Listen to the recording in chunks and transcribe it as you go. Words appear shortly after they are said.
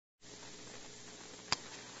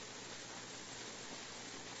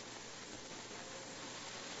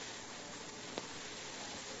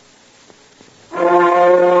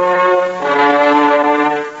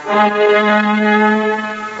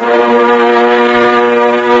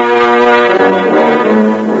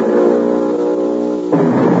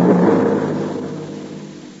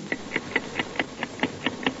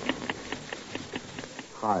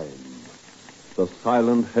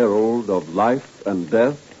herald of life and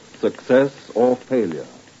death, success or failure.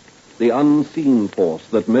 The unseen force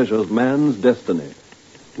that measures man's destiny,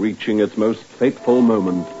 reaching its most fateful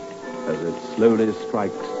moment as it slowly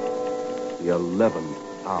strikes the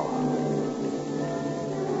 11th hour.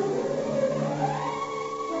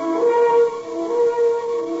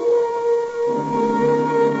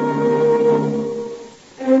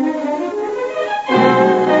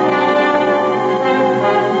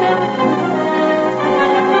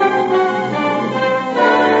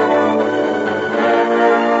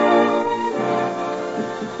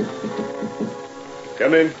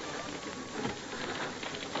 Come in.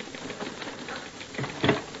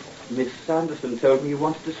 Miss Sanderson told me you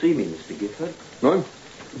wanted to see me, Mr. Gifford. No?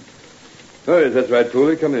 Oh, yes, that's right,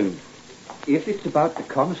 Pooley. Come in. If it's about the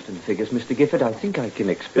Coniston figures, Mr. Gifford, I think I can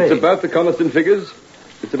explain. It's about the Coniston figures.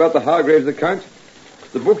 It's about the Hargraves account.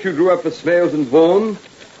 The book you drew up for Smales and Vaughan.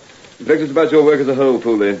 In fact, it's about your work as a whole,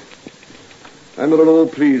 Pooley. I'm not at all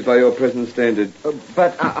pleased by your present standard.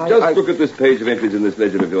 But Just look at this page of entries in this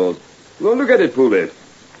ledger of yours. Well, look at it, Pooley.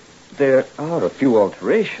 There are a few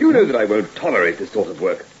alterations. You know that I won't tolerate this sort of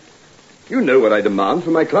work. You know what I demand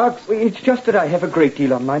from my clerks. Well, it's just that I have a great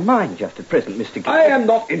deal on my mind just at present, Mr. Gifford. I am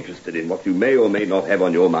not interested in what you may or may not have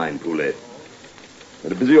on your mind, Pooley.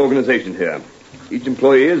 We're a busy organization here. Each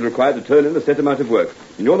employee is required to turn in a set amount of work,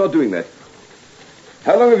 and you're not doing that.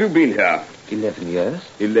 How long have you been here? 11 years.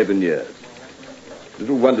 11 years.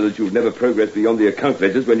 Little wonder that you've never progressed beyond the account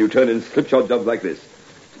ledgers when you turn in slipshod jobs like this.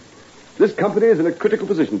 This company is in a critical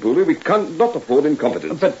position, Pooley. We can't not afford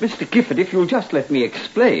incompetence. But, Mr. Gifford, if you'll just let me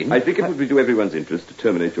explain... I think it would be to everyone's interest to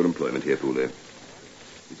terminate your employment here, Pooley.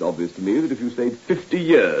 It's obvious to me that if you stayed 50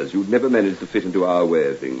 years, you'd never manage to fit into our way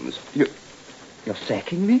of things. You're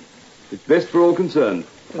sacking me? It's best for all concerned.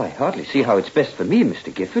 Well, I hardly see how it's best for me,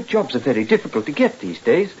 Mr. Gifford. Jobs are very difficult to get these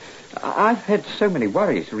days. I've had so many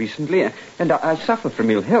worries recently, and I suffer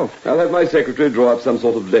from ill health. I'll have my secretary draw up some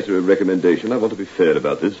sort of letter of recommendation. I want to be fair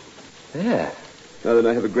about this. There. Now then,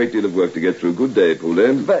 I have a great deal of work to get through. Good day,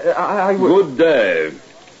 Pooley. But I will... Good day.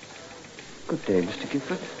 Good day, Mr.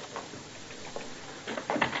 Gifford.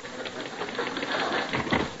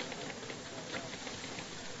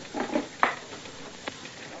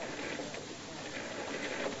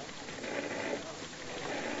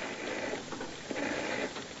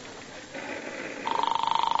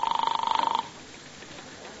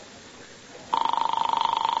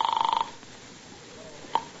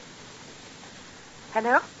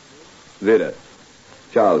 Hello? Vera.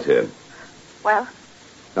 Charles here. Well?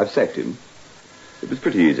 I've sacked him. It was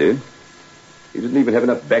pretty easy. He didn't even have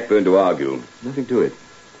enough backbone to argue. Nothing to it.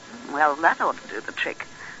 Well, that ought to do the trick.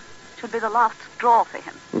 Should be the last straw for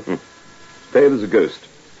him. Pale as a ghost.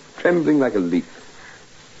 Trembling like a leaf.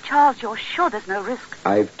 Charles, you're sure there's no risk?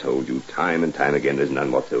 I've told you time and time again there's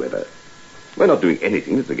none whatsoever. We're not doing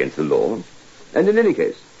anything that's against the law. And in any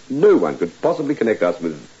case, no one could possibly connect us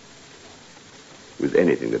with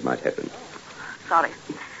anything that might happen. Sorry.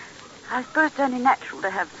 I suppose it's only natural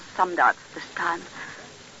to have some doubts this time.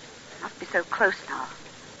 Must be so close now.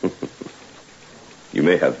 You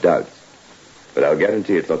may have doubts, but I'll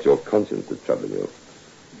guarantee it's not your conscience that's troubling you.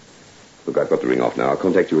 Look, I've got to ring off now. I'll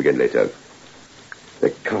contact you again later.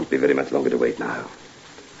 There can't be very much longer to wait now.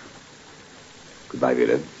 Goodbye,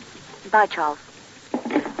 Vera. Bye, Charles.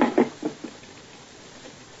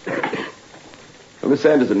 Oh, Miss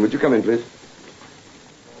Sanderson, would you come in, please?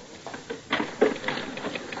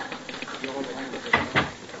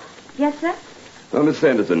 Yes, sir? Well, Miss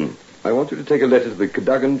Sanderson, I want you to take a letter to the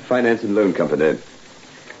Cadogan Finance and Loan Company.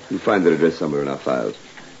 You'll find their address somewhere in our files.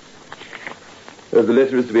 The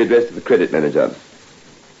letter is to be addressed to the credit manager.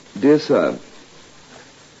 Dear Sir,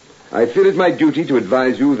 I feel it my duty to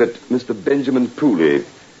advise you that Mr. Benjamin Pooley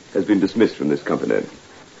has been dismissed from this company.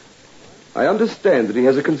 I understand that he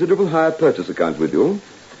has a considerable hire purchase account with you,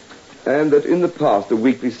 and that in the past a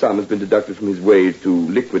weekly sum has been deducted from his wage to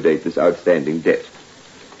liquidate this outstanding debt.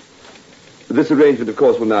 This arrangement, of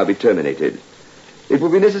course, will now be terminated. It will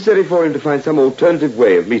be necessary for him to find some alternative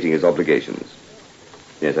way of meeting his obligations.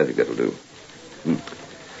 Yes, I think that'll do. And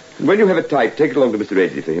when you have it typed, take it along to Mr.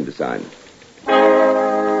 Edgley for him to sign.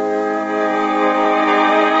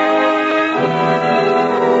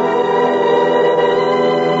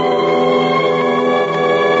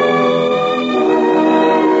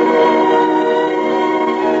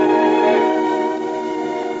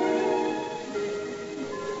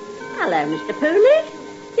 Hello, Mr.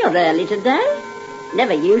 Pooley. You're early today.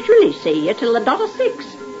 Never usually see you till the dot of 6.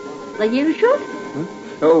 The usual?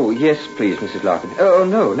 Oh, yes, please, Mrs. Larkin. Oh,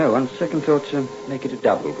 no. On second thoughts, make it a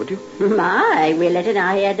double, would you? My, we're letting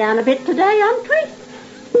our hair down a bit today, aren't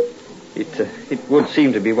we? It would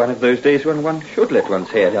seem to be one of those days when one should let one's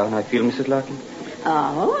hair down, I feel, Mrs. Larkin.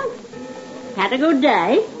 Oh, had a good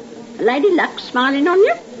day? Lady Luck smiling on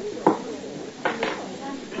you?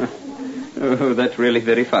 Oh, that's really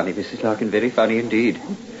very funny, Mrs. Larkin. Very funny indeed.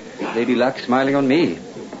 Lady Luck smiling on me.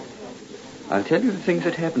 I'll tell you the things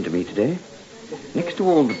that happened to me today. Next to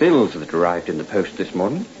all the bills that arrived in the post this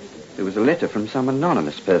morning, there was a letter from some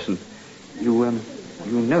anonymous person. You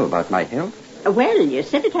know about my health? Well, you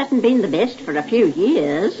said it hasn't been the best for a few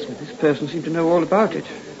years. This person seemed to know all about it.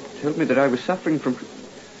 Told me that I was suffering from...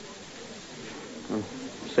 Well,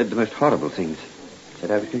 said the most horrible things.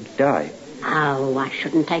 Said I was going to die. Oh, I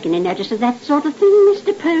shouldn't take any notice of that sort of thing,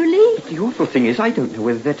 Mr. Pooley. But the awful thing is, I don't know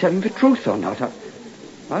whether they're telling the truth or not.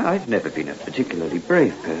 I've never been a particularly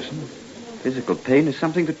brave person. Physical pain is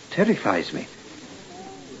something that terrifies me.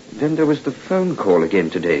 Then there was the phone call again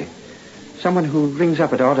today. Someone who rings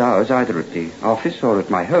up at odd hours, either at the office or at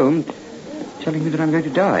my home, telling me that I'm going to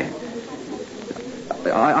die.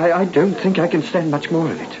 I don't think I can stand much more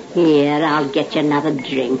of it. Here, I'll get you another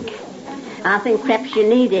drink. I think perhaps you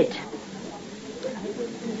need it.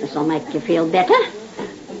 This'll make you feel better.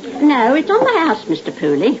 No, it's on the house, Mr.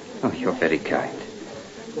 Pooley. Oh, you're very kind.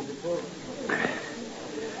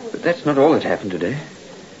 But that's not all that happened today.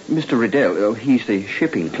 Mr. Riddell, he's the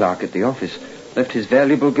shipping clerk at the office, left his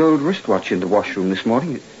valuable gold wristwatch in the washroom this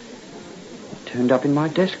morning. It turned up in my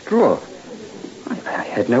desk drawer. I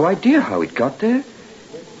had no idea how it got there.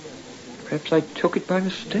 Perhaps I took it by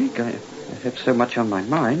mistake. I have so much on my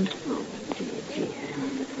mind.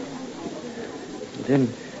 Then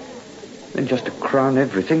just to crown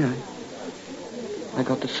everything, I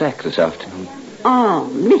got the sack this afternoon. Oh,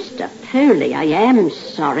 Mr. Pooley, I am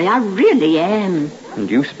sorry. I really am. And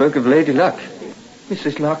you spoke of Lady Luck.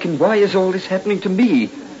 Mrs. Larkin, why is all this happening to me?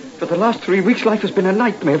 For the last 3 weeks, life has been a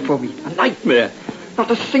nightmare for me. A nightmare. Not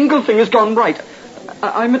a single thing has gone right.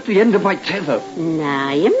 I'm at the end of my tether. No,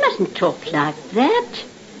 you mustn't talk like that.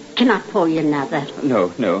 Can I pour you another?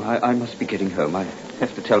 No, I must be getting home. I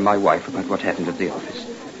have to tell my wife about what happened at the office.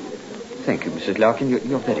 Thank you, Mrs. Larkin.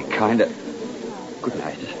 You're very kind. Good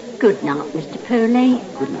night. Good night, Mr. Pooley.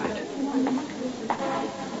 Good night.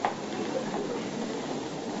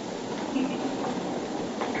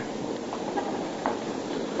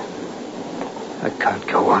 I can't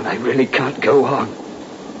go on. I really can't go on.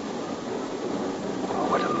 Oh,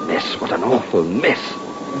 what a mess. What an awful mess.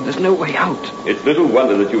 There's no way out. It's little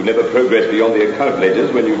wonder that you've never progressed beyond the account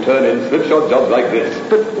ledgers when you turn in slipshod jobs like this.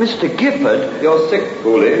 But, Mr. Gifford... You're sick,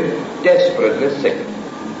 Pooley. Desperately sick.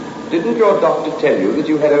 Didn't your doctor tell you that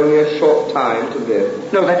you had only a short time to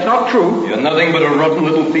live? No, that's not true. You're nothing but a rotten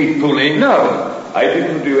little thief, Pooley. No. I think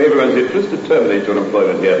it would do everyone's interest to terminate your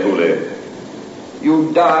employment here, Pooley.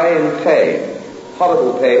 You die in pain.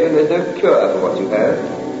 Horrible pain, and there's no cure for what you have.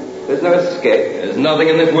 There's no escape. There's nothing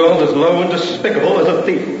in this world as low and despicable as a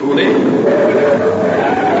thief, Pooley.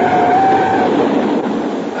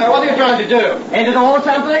 What are you trying to do? End it all or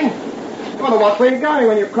something? You want to watch where you're going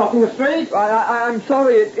when you're crossing the street? I'm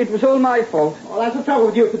sorry. It was all my fault. Well, that's the trouble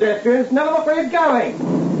with you pedestrians. Never look where you're going.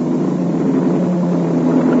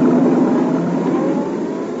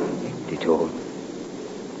 End it all.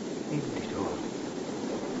 End it all.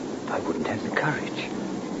 I wouldn't have the courage.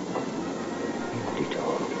 End it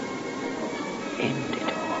all. End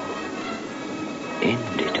it all.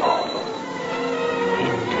 End it all.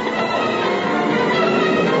 End it all.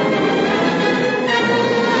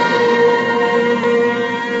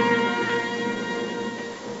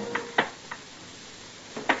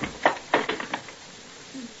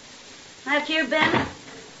 That you, Ben?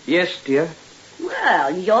 Yes, dear.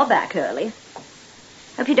 Well, you're back early.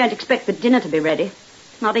 Hope you don't expect the dinner to be ready.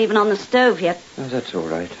 Not even on the stove yet. Oh, that's all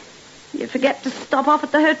right. You forget to stop off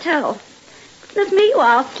at the hotel. Goodness me, you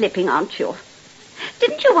are slipping, aren't you?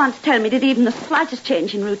 Didn't you once tell me that even the slightest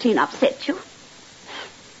change in routine upset you?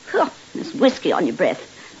 Oh, there's whiskey on your breath.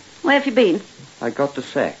 Where have you been? I got the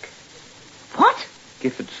sack. What?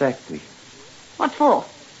 Gifford sacked me. What for?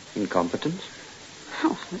 Incompetence.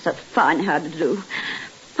 Oh, that's a fine hard to do.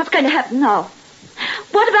 What's going to happen now?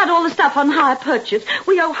 What about all the stuff on hire purchase?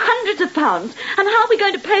 We owe hundreds of pounds. And how are we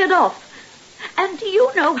going to pay it off? And do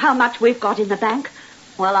you know how much we've got in the bank?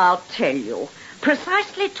 Well, I'll tell you.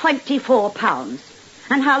 Precisely £24.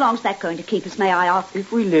 And how long's that going to keep us, may I ask?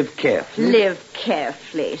 If we live carefully. Live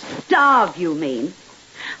carefully. Starve, you mean?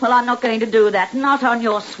 Well, I'm not going to do that. Not on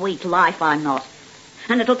your sweet life, I'm not.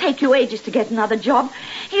 And it'll take you ages to get another job.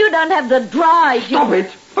 You don't have the drive. Stop it!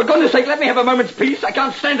 For goodness sake, let me have a moment's peace. I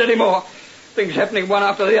can't stand any more. Things happening one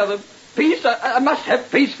after the other. Peace? I must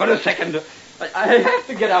have peace for a second. I have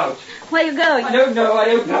to get out. Where are you going? I don't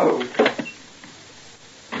know.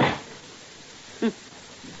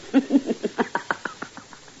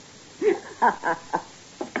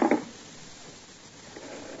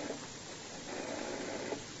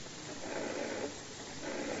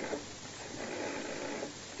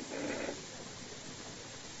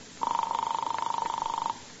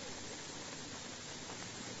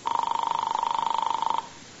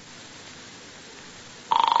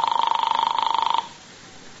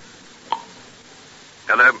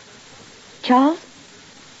 Hello? Charles?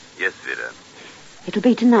 Yes, Vera. It'll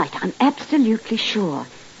be tonight. I'm absolutely sure.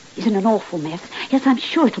 He's in an awful mess. Yes, I'm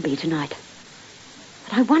sure it'll be tonight.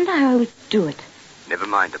 But I wonder how he'll do it. Never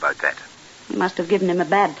mind about that. You must have given him a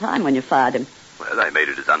bad time when you fired him. Well, I made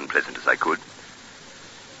it as unpleasant as I could.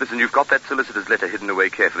 Listen, you've got that solicitor's letter hidden away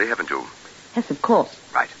carefully, haven't you? Yes, of course.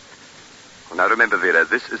 Right. Well, now remember, Vera,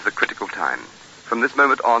 this is the critical time. From this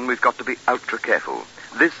moment on, we've got to be ultra careful.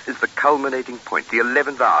 This is the culminating point, the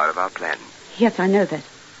 11th hour of our plan. Yes, I know that.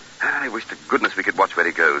 I wish to goodness we could watch where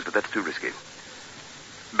he goes, but that's too risky.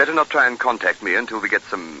 Better not try and contact me until we get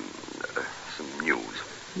some news.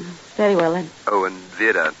 Very well, then. Oh, and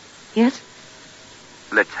Vera, Yes?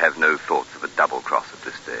 let's have no thoughts of a double cross at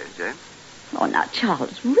this stage, eh? Oh, now,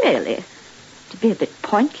 Charles, really? It'd be a bit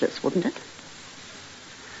pointless, wouldn't it?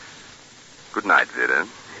 Good night, Vera.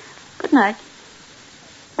 Good night.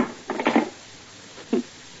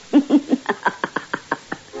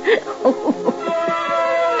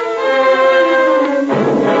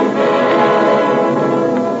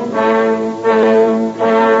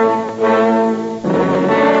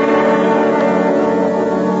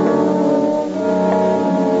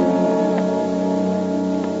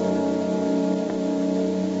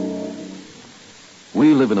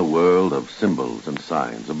 We live in a world of symbols and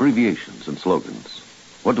signs, abbreviations and slogans.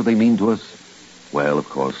 What do they mean to us? Well, of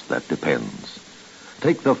course, that depends.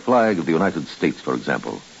 Take the flag of the United States, for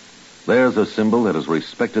example. There's a symbol that is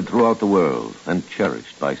respected throughout the world and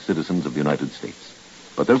cherished by citizens of the United States.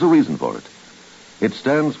 But there's a reason for it. It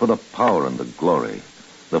stands for the power and the glory,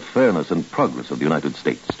 the fairness and progress of the United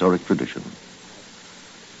States' historic tradition.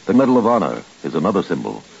 The Medal of Honor is another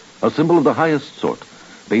symbol, a symbol of the highest sort,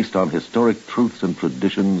 based on historic truths and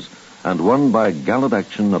traditions, and won by gallant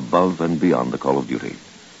action above and beyond the call of duty.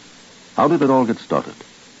 How did it all get started?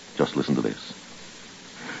 Just listen to this.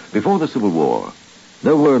 Before the Civil War,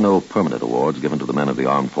 there were no permanent awards given to the men of the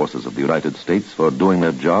armed forces of the United States for doing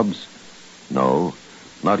their jobs. No,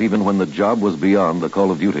 not even when the job was beyond the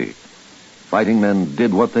call of duty. Fighting men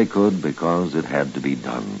did what they could because it had to be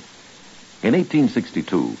done. In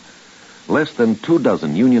 1862, less than 24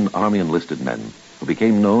 Union Army enlisted men, who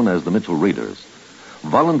became known as the Mitchell Raiders,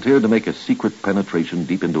 volunteered to make a secret penetration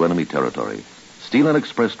deep into enemy territory, steal an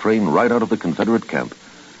express train right out of the Confederate camp,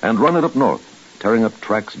 and run it up north, tearing up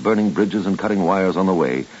tracks, burning bridges, and cutting wires on the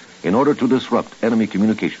way in order to disrupt enemy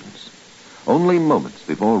communications. Only moments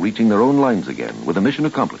before reaching their own lines again, with the mission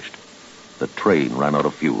accomplished, the train ran out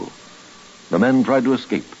of fuel. The men tried to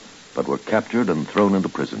escape, but were captured and thrown into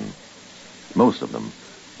prison. Most of them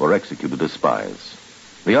were executed as spies.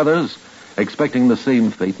 The others, expecting the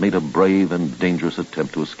same fate, made a brave and dangerous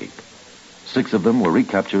attempt to escape. 6 of them were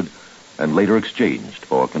recaptured and later exchanged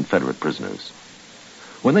for Confederate prisoners.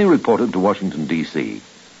 When they reported to Washington, D.C.,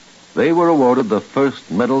 they were awarded the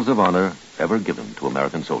first medals of honor ever given to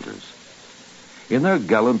American soldiers. In their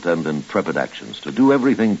gallant and intrepid actions to do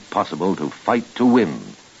everything possible to fight to win,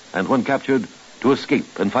 and when captured, to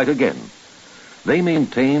escape and fight again, they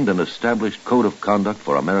maintained an established code of conduct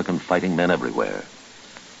for American fighting men everywhere.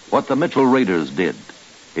 What the Mitchell Raiders did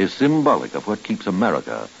is symbolic of what keeps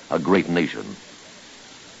America a great nation.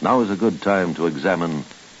 Now is a good time to examine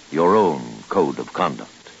your own code of conduct.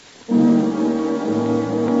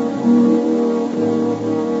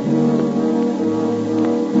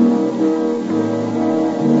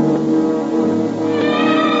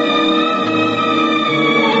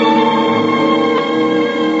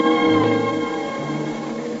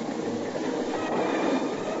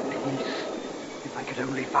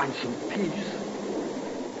 Find some peace.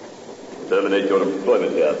 Terminate your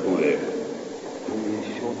employment here, Booley. Only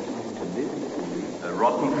a short time to live. A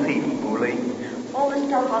rotten thief, Booley. All the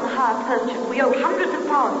stuff on hire purchase. We owe hundreds of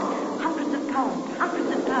pounds. Hundreds of pounds. Hundreds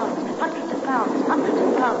of pounds. Hundreds of pounds. Hundreds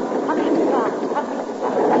of pounds. Hundreds of pounds. Hundreds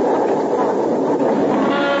of pounds.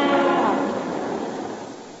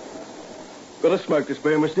 Got a smoke to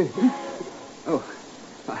spare, mister? Oh,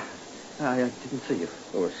 I didn't see you.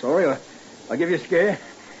 Oh, sorry. I give you a scare.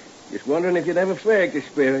 Just wondering if you'd have a fag to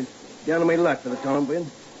spare. Down on me luck for the time being.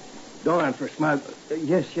 Dying for a smoke.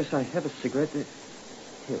 Yes, I have a cigarette. Here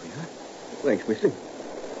we are. Thanks, mister.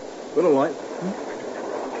 Got a light.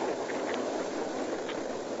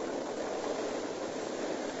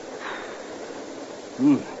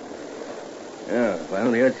 If I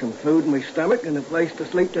only had some food in my stomach and a place to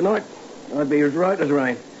sleep tonight, I'd be as right as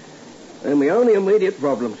rain. They're my only immediate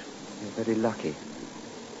problems. You're very lucky.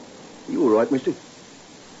 You all right, mister?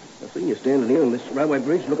 I've seen you standing here on this railway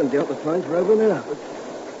bridge looking down at the train for over an hour.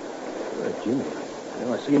 Oh, Jimmy.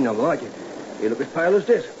 Now I see him not like it. You look as pale as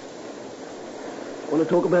this. Want to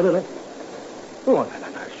talk about it, eh? Oh, no.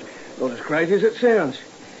 It's not as crazy as it sounds.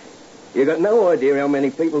 You got no idea how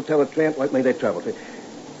many people tell a tramp like me their troubles. It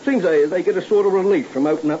seems they get a sort of relief from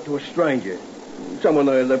opening up to a stranger. Someone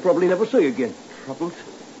they'll probably never see again. Troubled?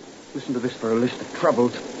 Listen to this for a list of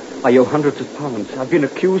troubles. I owe hundreds of pounds. I've been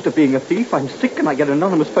accused of being a thief. I'm sick and I get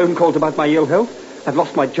anonymous phone calls about my ill health. I've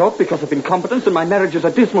lost my job because of incompetence and my marriage is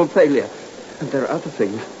a dismal failure. And there are other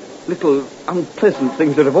things, little unpleasant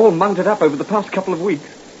things that have all mounted up over the past couple of weeks.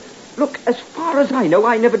 Look, as far as I know,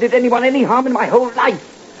 I never did anyone any harm in my whole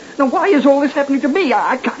life. Now, why is all this happening to me?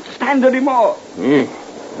 I can't stand any more.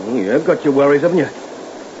 You've got your worries, haven't you?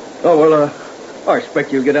 Oh, well, I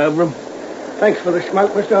expect you'll get over them. Thanks for the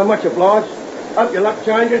smoke, mister. I'm much obliged. Hope your luck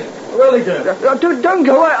changes. I really do. Don't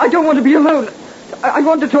go. I don't want to be alone. I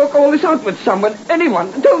want to talk all this out with someone.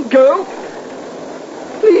 Anyone. Don't go.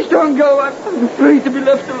 Please don't go. I'm afraid to be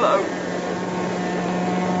left alone.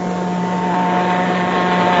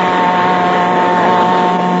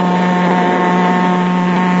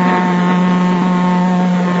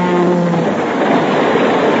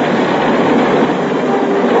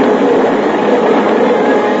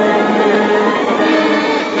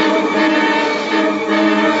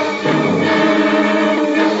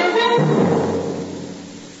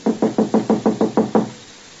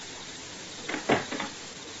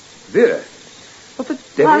 Vera, what the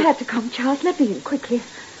devil? I had to come, Charles. Let me in quickly.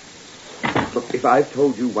 Look, if I've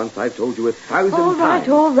told you once, I've told you 1,000 times.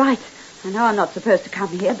 All right. I know I'm not supposed to come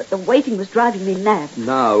here, but the waiting was driving me mad.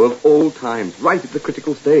 Now, of all times, right at the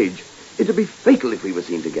critical stage. It'd be fatal if we were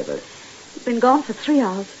seen together. You've been gone for 3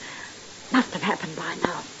 hours. Must have happened by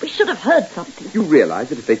now. We should have heard something. You realize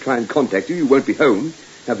that if they try and contact you, you won't be home.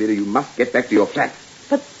 Now, Vera, you must get back to your flat.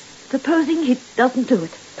 But supposing he doesn't do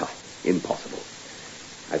it? Oh, impossible.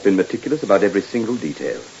 I've been meticulous about every single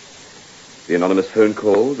detail. The anonymous phone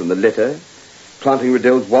calls and the letter, planting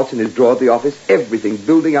Riddell's watch in his drawer at the office, everything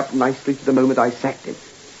building up nicely to the moment I sacked him.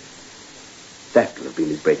 That will have been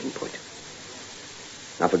his breaking point.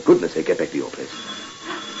 Now, for goodness sake, get back to your place.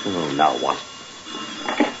 Oh, now what?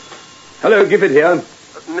 Hello, Gifford here.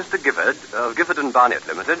 Mr. Gifford, Gifford and Barnett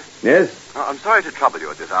Limited. Yes? I'm sorry to trouble you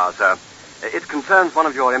at this hour, sir. It concerns one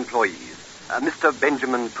of your employees, Mr.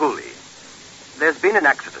 Benjamin Pooley. There's been an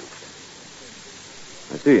accident.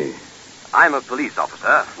 I see. I'm a police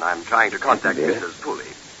officer, and I'm trying to contact Mrs. Pooley.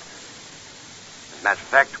 As a matter of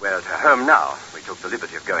fact, we're at her home now. We took the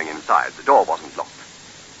liberty of going inside. The door wasn't locked.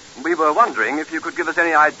 We were wondering if you could give us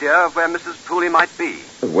any idea of where Mrs. Pooley might be.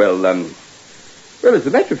 Well, as a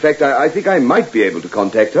matter of fact, I think I might be able to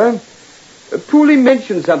contact her. Pooley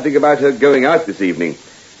mentioned something about her going out this evening.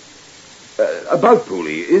 About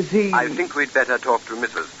Pooley, is he... I think we'd better talk to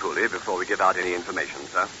Mrs. Pooley before we give out any information,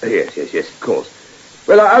 sir. Yes, of course.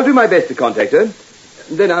 Well, I'll do my best to contact her.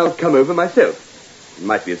 Then I'll come over myself. It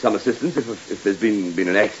might be of some assistance if there's been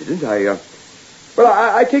an accident.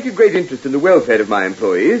 I take a great interest in the welfare of my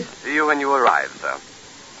employees. See you when you arrive, sir.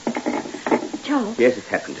 Charles? Yes, it's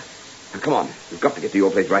happened. Now, come on. We've got to get to your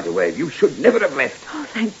place right away. You should never have left. Oh,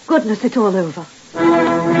 thank goodness it's all over.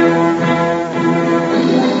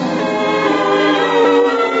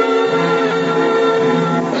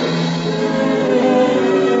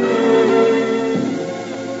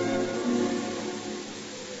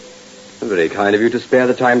 Very kind of you to spare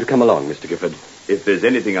the time to come along, Mr. Gifford. If there's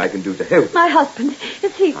anything I can do to help. My husband,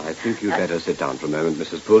 is he... I think you'd better sit down for a moment,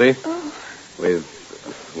 Mrs. Pooley. Oh.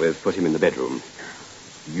 We've put him in the bedroom.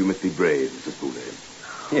 You must be brave, Mrs.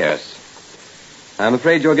 Pooley. Yes. I'm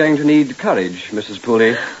afraid you're going to need courage, Mrs.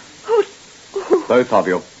 Pooley. Oh. Both of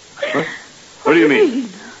you. Huh? What do you mean?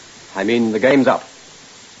 I mean, the game's up.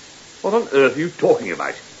 What on earth are you talking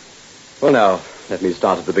about? Well, now, let me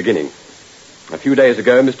start at the beginning. A few days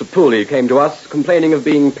ago, Mr. Pooley came to us complaining of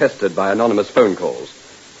being pestered by anonymous phone calls.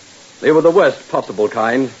 They were the worst possible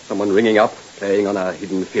kind, someone ringing up, playing on a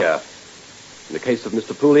hidden fear. In the case of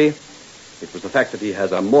Mr. Pooley, it was the fact that he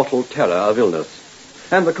has a mortal terror of illness.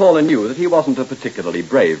 And the caller knew that he wasn't a particularly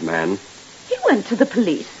brave man. He went to the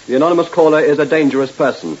police. The anonymous caller is a dangerous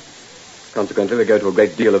person. Consequently, we go to a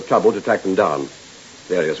great deal of trouble to track them down.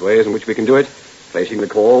 Various ways in which we can do it, tracing the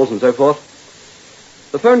calls and so forth.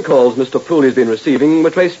 The phone calls Mr. Pooley's been receiving were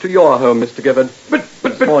traced to your home, Mr. Gifford. But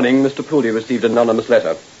this morning, Mr. Pooley received an anonymous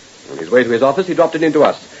letter. On his way to his office, he dropped it into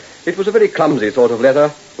us. It was a very clumsy sort of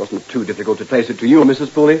letter, wasn't too difficult to trace it to you, Mrs.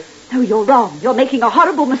 Pooley. No, you're wrong. You're making a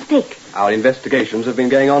horrible mistake. Our investigations have been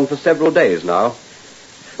going on for several days now.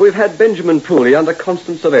 We've had Benjamin Pooley under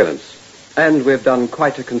constant surveillance, and we've done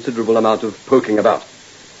quite a considerable amount of poking about.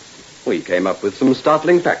 We came up with some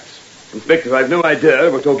startling facts. Inspector, I've no idea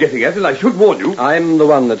what you're getting at, and I should warn you. I'm the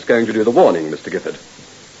one that's going to do the warning, Mr. Gifford.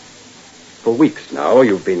 For weeks now,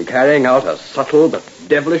 you've been carrying out a subtle but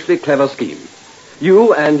devilishly clever scheme.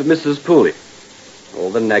 You and Mrs. Pooley. All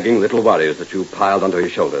the nagging little worries that you piled onto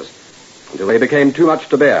his shoulders, until they became too much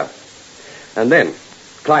to bear. And then,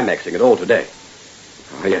 climaxing it all today.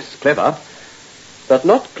 Oh, yes, clever, but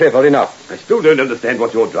not clever enough. I still don't understand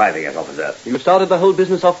what you're driving at, officer. You started the whole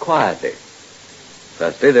business off quietly.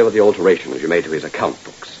 Firstly, there were the alterations you made to his account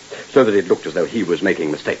books, so that it looked as though he was making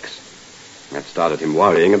mistakes. That started him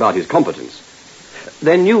worrying about his competence.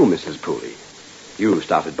 Then you, Mrs. Pooley, you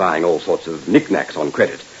started buying all sorts of knickknacks on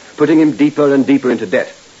credit, putting him deeper and deeper into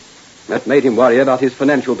debt. That made him worry about his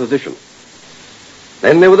financial position.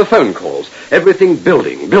 Then there were the phone calls, everything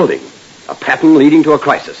building, a pattern leading to a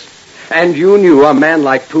crisis. And you knew a man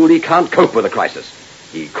like Pooley can't cope with a crisis.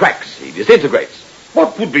 He cracks, he disintegrates.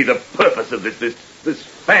 What would be the purpose of this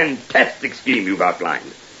fantastic scheme you've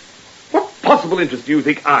outlined? What possible interest do you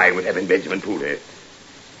think I would have in Benjamin Pooley?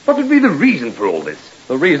 What would be the reason for all this?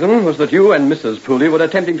 The reason was that you and Mrs. Pooley were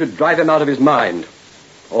attempting to drive him out of his mind.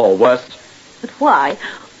 Or worse. But why?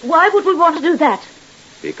 Why would we want to do that?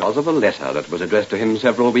 Because of a letter that was addressed to him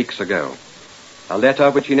several weeks ago. A letter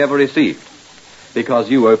which he never received. Because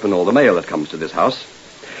you open all the mail that comes to this house.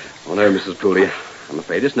 Oh, no, Mrs. Pooley. I'm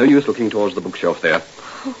afraid it's no use looking towards the bookshelf there.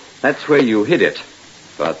 That's where you hid it.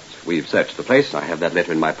 But we've searched the place. I have that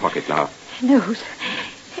letter in my pocket now. He knows.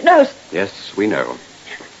 He knows. Yes, we know.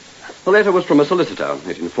 The letter was from a solicitor.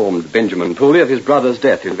 It informed Benjamin Pooley of his brother's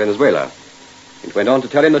death in Venezuela. It went on to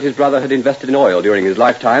tell him that his brother had invested in oil during his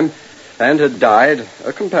lifetime and had died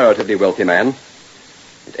a comparatively wealthy man.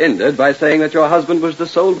 It ended by saying that your husband was the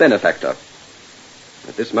sole benefactor.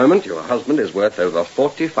 At this moment, your husband is worth over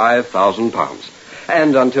 £45,000.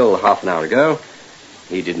 And until half an hour ago,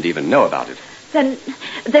 he didn't even know about it.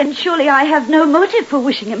 Then surely I have no motive for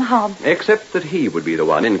wishing him harm. Except that he would be the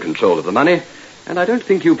one in control of the money, and I don't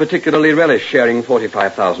think you particularly relish sharing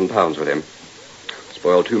 £45,000 with him.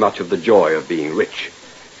 Spoil too much of the joy of being rich.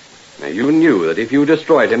 Now, you knew that if you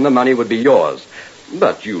destroyed him, the money would be yours.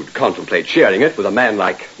 But you'd contemplate sharing it with a man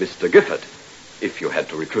like Mr. Gifford, if you had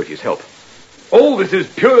to recruit his help. All this is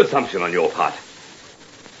pure assumption on your part.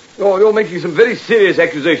 You're making some very serious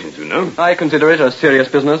accusations, you know. I consider it a serious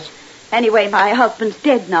business. Anyway, my husband's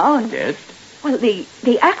dead now. And, dead? Well, the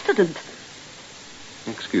accident.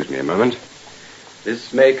 Excuse me a moment.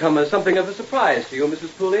 This may come as something of a surprise to you, Mrs.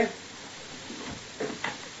 Pooley.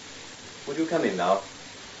 Would you come in now?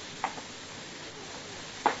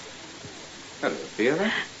 Hello,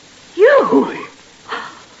 Vera. You? Pooley.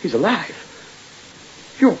 He's alive.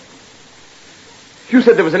 You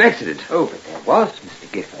said there was an accident. Oh, but there was,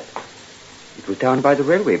 Mr. Gifford. It was down by the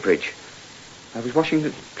railway bridge. I was watching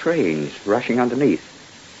the trains rushing underneath.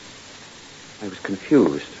 I was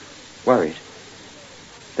confused, worried.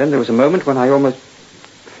 Then there was a moment when I almost...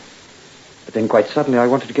 But then quite suddenly I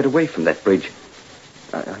wanted to get away from that bridge.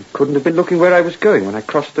 I couldn't have been looking where I was going when I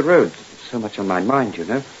crossed the road. So much on my mind, you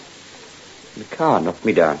know. The car knocked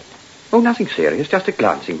me down. Oh, nothing serious, just a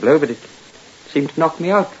glancing blow, but it seemed to knock me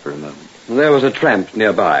out for a moment. There was a tramp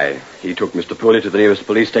nearby. He took Mr. Pooley to the nearest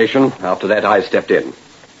police station. After that, I stepped in.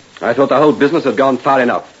 I thought the whole business had gone far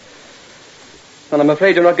enough. And I'm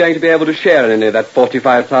afraid you're not going to be able to share in any of that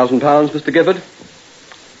 £45,000, Mr. Gifford.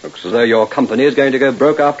 Looks as though your company is going to go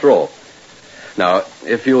broke after all. Now,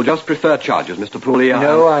 if you'll just prefer charges, Mr. Pooley...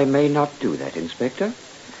 No, I may not do that, Inspector.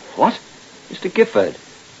 What? Mr. Gifford,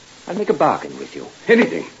 I'll make a bargain with you.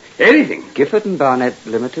 Anything. Gifford and Barnett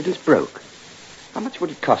Limited is broke. How much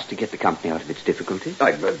would it cost to get the company out of its difficulties?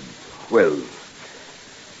 Well,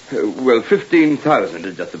 15,000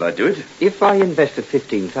 would just about do it. If I invested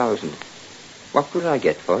 15,000, what would I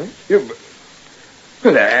get for it?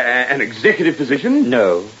 An executive position?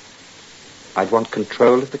 No. I'd want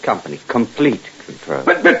control of the company. Complete control.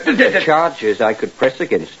 But the charges I could press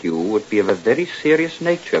against you would be of a very serious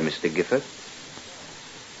nature, Mr. Gifford.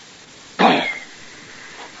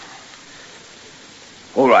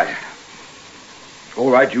 All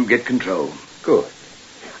right, you get control. Good.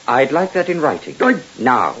 I'd like that in writing.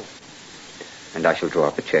 Now. And I shall draw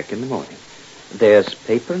up a check in the morning. There's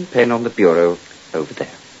paper and pen on the bureau over there.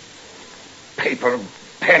 Paper,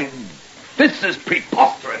 pen. This is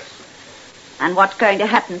preposterous. And what's going to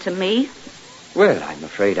happen to me? Well, I'm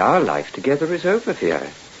afraid our life together is over, Vera.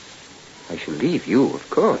 I shall leave you, of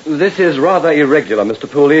course. This is rather irregular, Mr.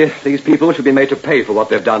 Pooley. These people should be made to pay for what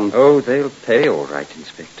they've done. Oh, they'll pay all right,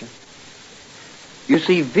 Inspector. You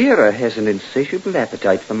see, Vera has an insatiable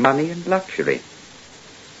appetite for money and luxury.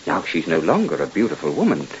 Now, she's no longer a beautiful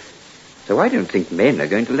woman, so I don't think men are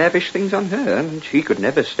going to lavish things on her, and she could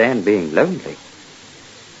never stand being lonely.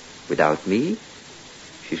 Without me,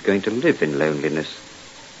 she's going to live in loneliness,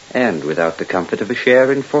 and without the comfort of a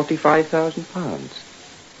share in £45,000.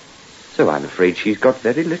 So I'm afraid she's got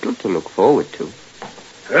very little to look forward to.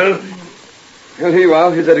 Well, here you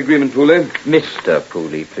are. Here's that agreement, Pooley. Mr.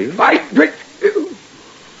 Pooley, please.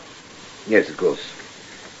 Yes, of course.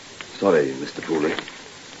 Sorry, Mr. Pooley.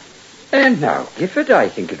 And now, Gifford, I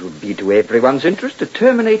think it would be to everyone's interest to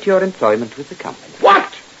terminate your employment with the company.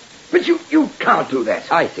 What? But you can't do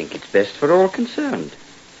that. I think it's best for all concerned.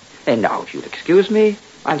 And now, if you'll excuse me,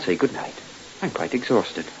 I'll say good night. I'm quite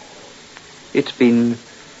exhausted. It's been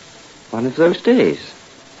one of those days,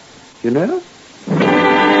 you know?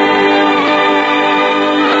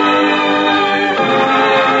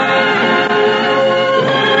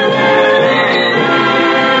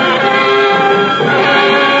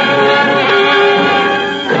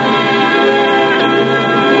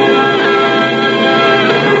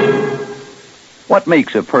 What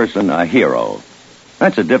makes a person a hero?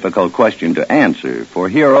 That's a difficult question to answer, for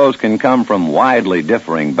heroes can come from widely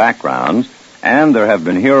differing backgrounds, and there have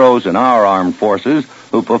been heroes in our armed forces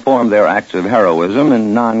who perform their acts of heroism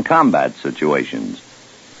in non-combat situations.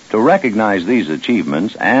 To recognize these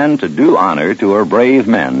achievements and to do honor to her brave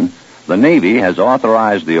men, the Navy has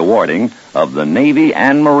authorized the awarding of the Navy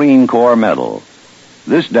and Marine Corps Medal.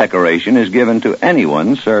 This decoration is given to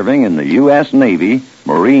anyone serving in the U.S. Navy,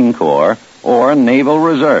 Marine Corps, or Naval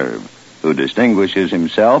Reserve who distinguishes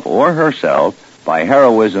himself or herself by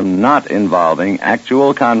heroism not involving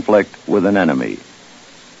actual conflict with an enemy.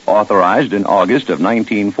 Authorized in August of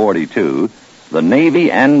 1942, the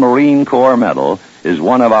Navy and Marine Corps Medal is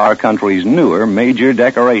one of our country's newer major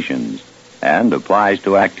decorations and applies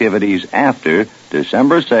to activities after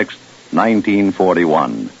December 6,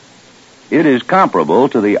 1941. It is comparable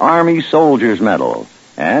to the Army Soldier's Medal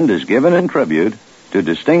and is given in tribute to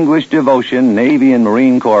distinguished devotion Navy and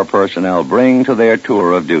Marine Corps personnel bring to their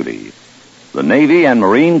tour of duty. The Navy and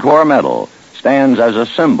Marine Corps Medal stands as a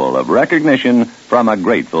symbol of recognition from a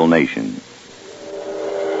grateful nation.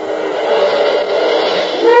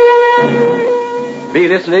 Be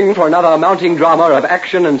listening for another mounting drama of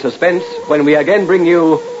action and suspense when we again bring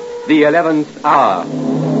you The 11th Hour.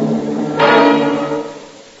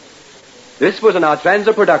 This was an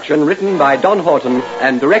Artranza production written by Don Horton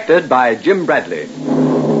and directed by Jim Bradley.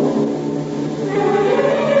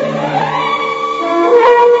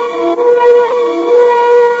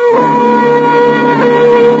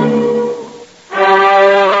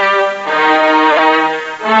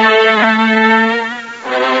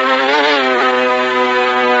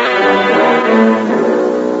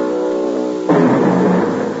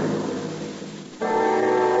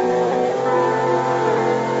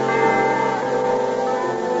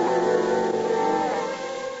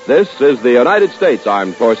 This is the United States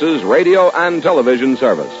Armed Forces Radio and Television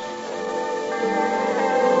Service.